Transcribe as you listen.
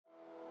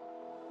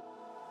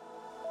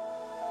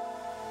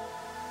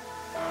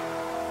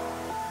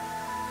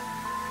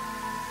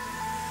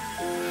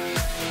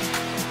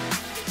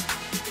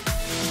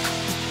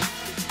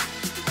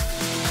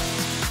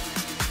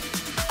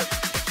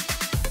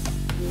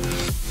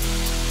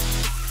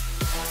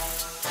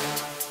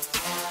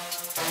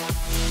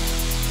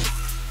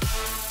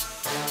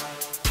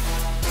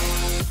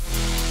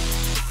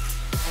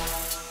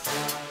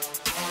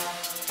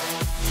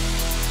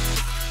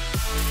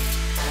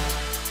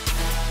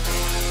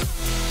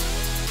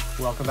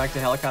Welcome back to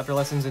Helicopter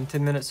Lessons in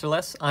 10 Minutes or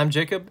Less. I'm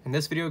Jacob, and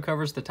this video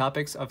covers the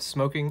topics of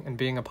smoking and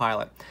being a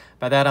pilot.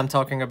 By that, I'm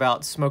talking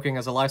about smoking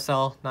as a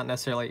lifestyle, not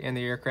necessarily in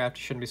the aircraft.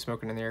 You shouldn't be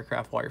smoking in the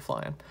aircraft while you're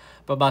flying.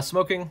 But by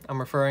smoking, I'm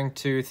referring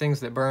to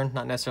things that burn,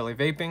 not necessarily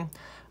vaping.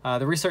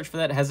 The research for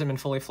that hasn't been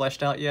fully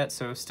fleshed out yet,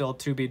 so still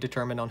to be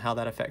determined on how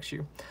that affects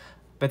you.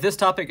 But this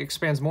topic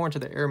expands more into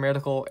the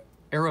aeromedical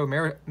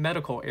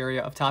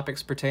area of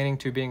topics pertaining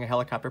to being a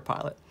helicopter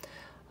pilot.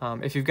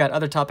 If you've got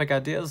other topic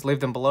ideas, leave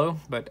them below,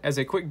 but as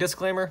a quick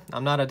disclaimer,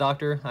 I'm not a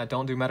doctor, I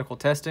don't do medical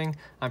testing,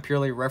 I'm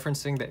purely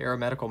referencing the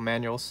aeromedical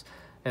manuals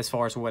as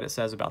far as what it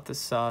says about this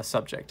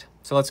subject.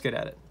 So let's get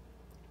at it.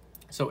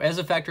 So as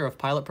a factor of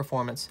pilot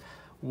performance,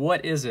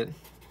 what is it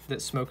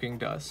that smoking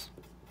does?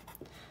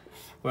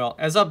 Well,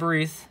 as I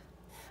breathe,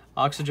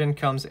 oxygen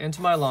comes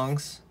into my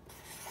lungs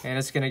and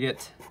it's going to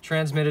get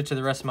transmitted to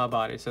the rest of my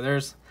body. So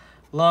there's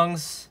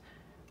lungs.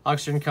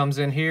 Oxygen comes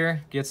in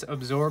here, gets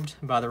absorbed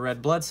by the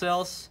red blood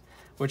cells,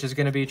 which is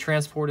going to be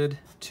transported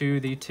to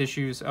the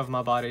tissues of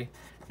my body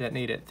that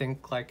need it.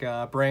 Think like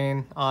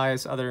brain,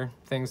 eyes, other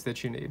things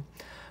that you need.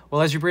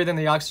 Well, as you breathe in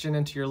the oxygen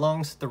into your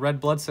lungs, the red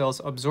blood cells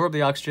absorb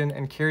the oxygen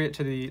and carry it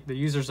to the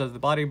users of the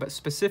body, but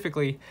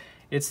specifically,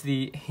 it's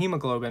the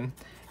hemoglobin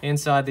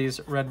inside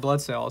these red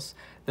blood cells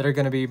that are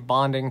going to be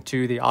bonding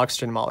to the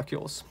oxygen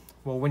molecules.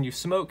 Well, when you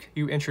smoke,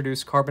 you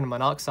introduce carbon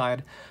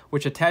monoxide,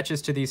 which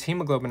attaches to these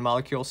hemoglobin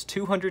molecules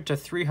 200 to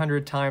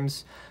 300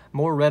 times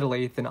more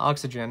readily than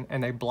oxygen,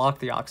 and they block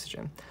the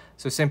oxygen.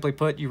 So simply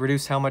put, you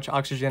reduce how much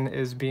oxygen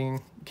is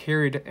being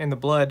carried in the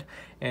blood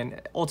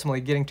and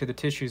ultimately getting to the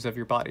tissues of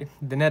your body.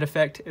 The net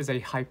effect is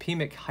a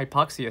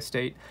hypoxia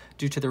state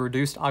due to the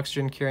reduced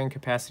oxygen carrying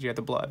capacity of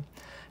the blood.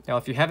 Now,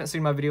 if you haven't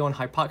seen my video on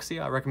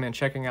hypoxia, I recommend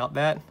checking out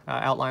that. I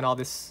outline all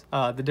this,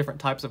 the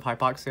different types of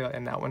hypoxia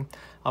in that one.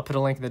 I'll put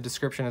a link in the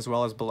description as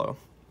well as below.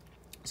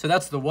 So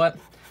that's the what.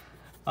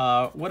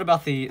 What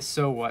about the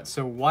so what?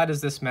 So why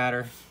does this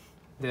matter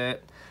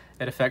that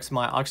it affects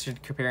my oxygen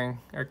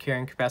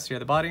carrying capacity of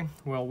the body?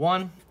 Well,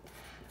 one,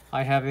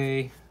 I have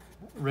a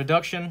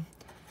reduction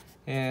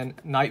in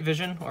night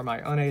vision, or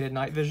my unaided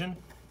night vision,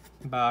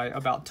 by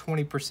about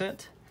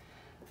 20%.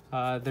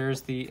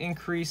 There's the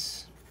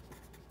increased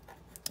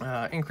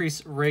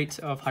rate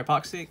of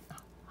hypoxia,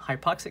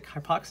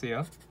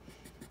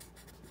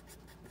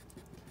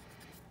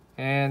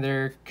 and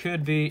there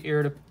could be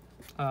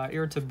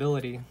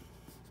irritability.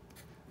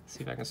 Let's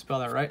see if I can spell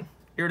that right.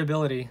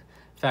 Irritability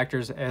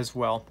factors as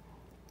well.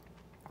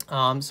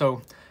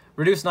 So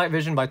reduce night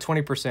vision by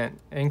 20%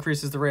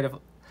 increases the rate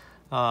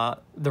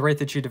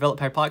that you develop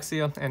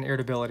hypoxia and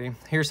irritability.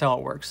 Here's how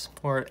it works.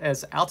 Or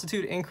as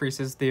altitude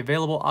increases, the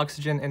available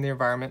oxygen in the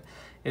environment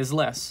is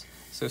less.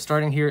 So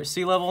starting here at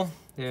sea level,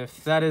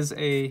 if that is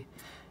a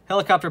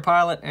helicopter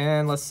pilot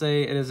and let's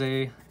say it is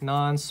a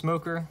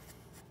non-smoker,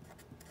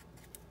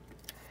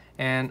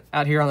 and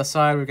out here on the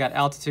side we've got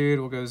altitude,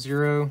 we'll go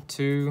 0,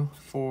 2,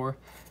 4,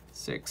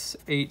 6,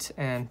 8,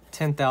 and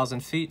 10,000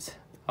 feet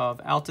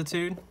of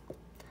altitude.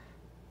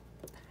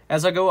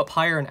 As I go up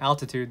higher in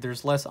altitude,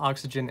 there's less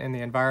oxygen in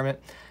the environment,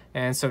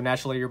 and so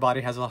naturally your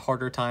body has a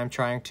harder time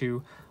trying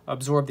to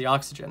absorb the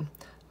oxygen.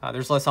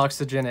 There's less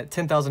oxygen at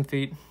 10,000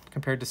 feet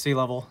compared to sea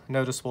level,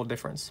 noticeable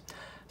difference.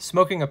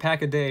 Smoking a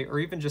pack a day or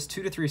even just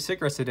 2 to 3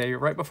 cigarettes a day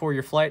right before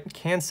your flight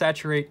can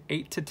saturate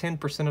 8 to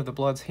 10% of the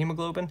blood's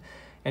hemoglobin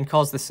and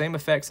cause the same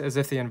effects as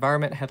if the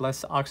environment had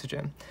less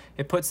oxygen.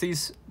 It puts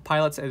these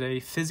pilots at a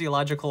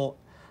physiological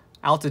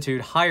altitude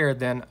higher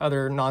than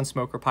other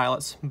non-smoker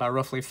pilots by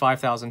roughly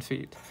 5,000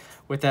 feet.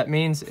 What that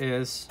means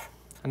is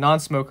a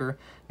non-smoker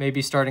may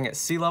be starting at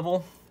sea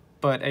level,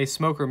 but a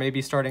smoker may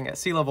be starting at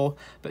sea level,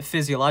 but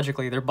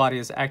physiologically their body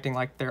is acting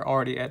like they're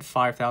already at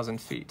 5,000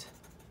 feet.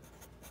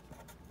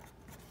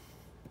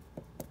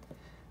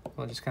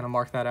 We'll just kind of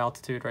mark that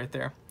altitude right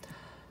there.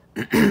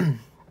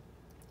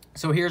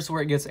 So here's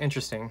where it gets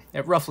interesting.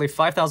 At roughly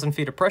 5,000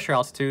 feet of pressure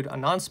altitude, a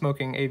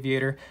non-smoking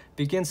aviator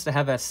begins to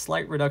have a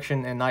slight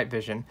reduction in night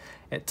vision.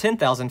 At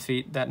 10,000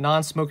 feet, that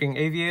non-smoking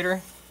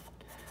aviator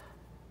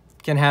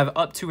can have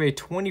up to a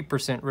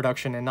 20%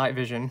 reduction in night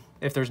vision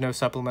if there's no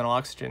supplemental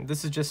oxygen.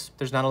 This is just,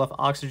 there's not enough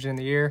oxygen in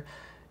the air,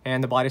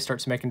 and the body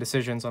starts making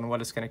decisions on what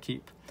it's going to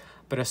keep.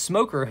 But a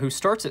smoker who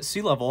starts at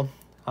sea level,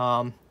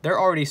 they're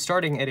already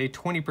starting at a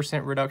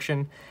 20%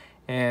 reduction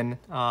in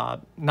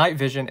night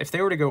vision. If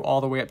they were to go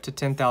all the way up to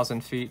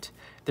 10,000 feet,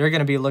 they're going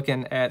to be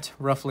looking at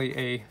roughly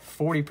a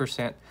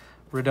 40%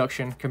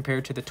 reduction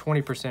compared to the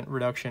 20%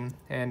 reduction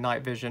in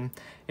night vision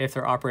if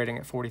they're operating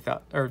at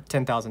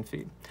 10,000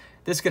 feet.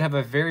 This could have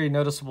a very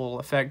noticeable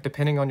effect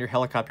depending on your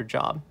helicopter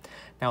job.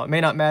 Now, it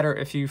may not matter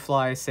if you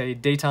fly, say,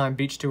 daytime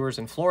beach tours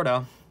in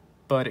Florida,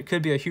 but it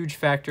could be a huge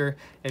factor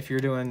if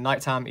you're doing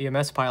nighttime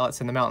EMS pilots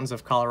in the mountains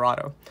of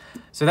Colorado.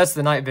 So that's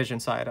the night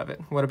vision side of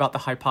it. What about the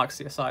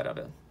hypoxia side of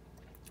it?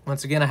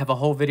 Once again, I have a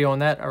whole video on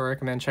that. I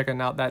recommend checking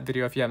out that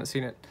video if you haven't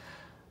seen it.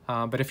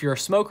 But if you're a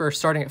smoker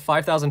starting at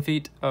 5,000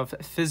 feet of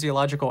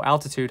physiological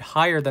altitude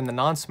higher than the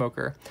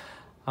non-smoker,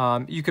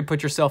 you could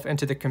put yourself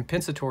into the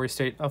compensatory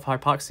state of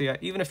hypoxia,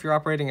 even if you're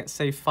operating at,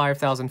 say,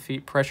 5,000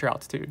 feet pressure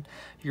altitude.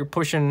 You're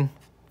pushing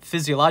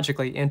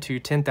physiologically into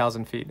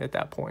 10,000 feet at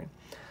that point.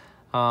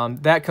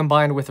 That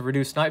combined with a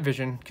reduced night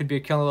vision could be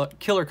a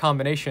killer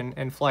combination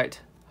in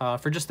flight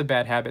for just the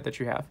bad habit that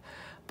you have.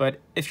 But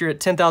if you're at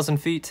 10,000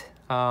 feet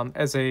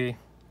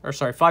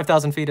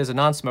 5,000 feet as a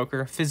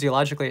non-smoker,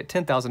 physiologically at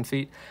 10,000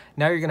 feet,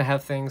 now you're going to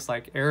have things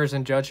like errors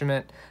in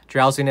judgment,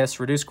 drowsiness,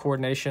 reduced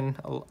coordination,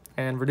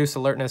 and reduced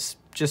alertness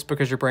just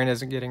because your brain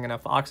isn't getting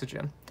enough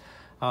oxygen.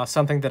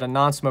 Something that a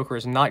non-smoker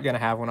is not going to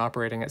have when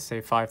operating at,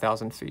 say,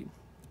 5,000 feet.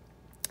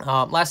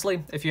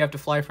 Lastly, if you have to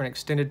fly for an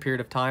extended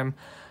period of time,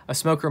 a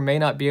smoker may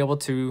not be able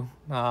to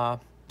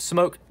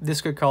smoke.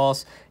 This could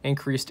cause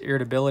increased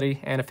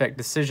irritability and affect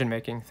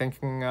decision-making.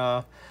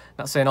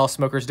 Not saying all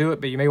smokers do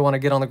it, but you may want to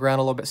get on the ground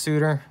a little bit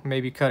sooner,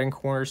 maybe cutting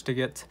corners to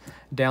get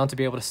down to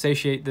be able to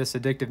satiate this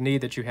addictive need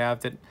that you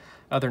have that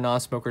other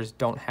non-smokers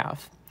don't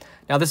have.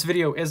 Now, this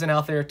video isn't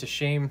out there to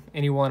shame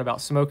anyone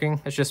about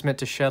smoking. It's just meant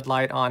to shed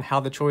light on how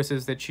the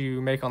choices that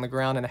you make on the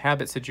ground and the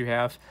habits that you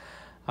have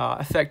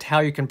affect how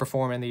you can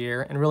perform in the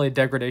air, and really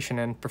degradation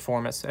in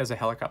performance as a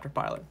helicopter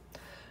pilot.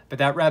 But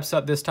that wraps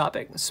up this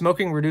topic.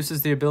 Smoking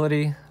reduces the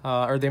ability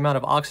or the amount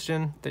of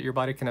oxygen that your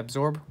body can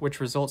absorb, which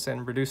results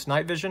in reduced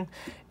night vision,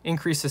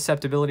 increased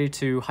susceptibility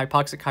to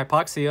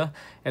hypoxia,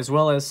 as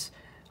well as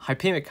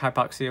hypemic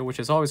hypoxia, which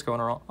is always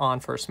going on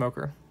for a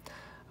smoker.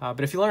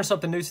 But if you learned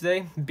something new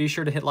today, be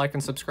sure to hit like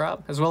and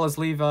subscribe, as well as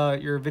leave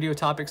your video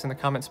topics in the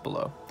comments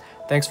below.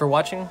 Thanks for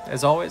watching.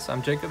 As always,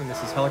 I'm Jacob, and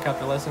this is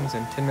Helicopter Lessons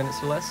in 10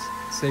 Minutes or Less.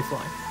 Safe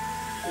flying.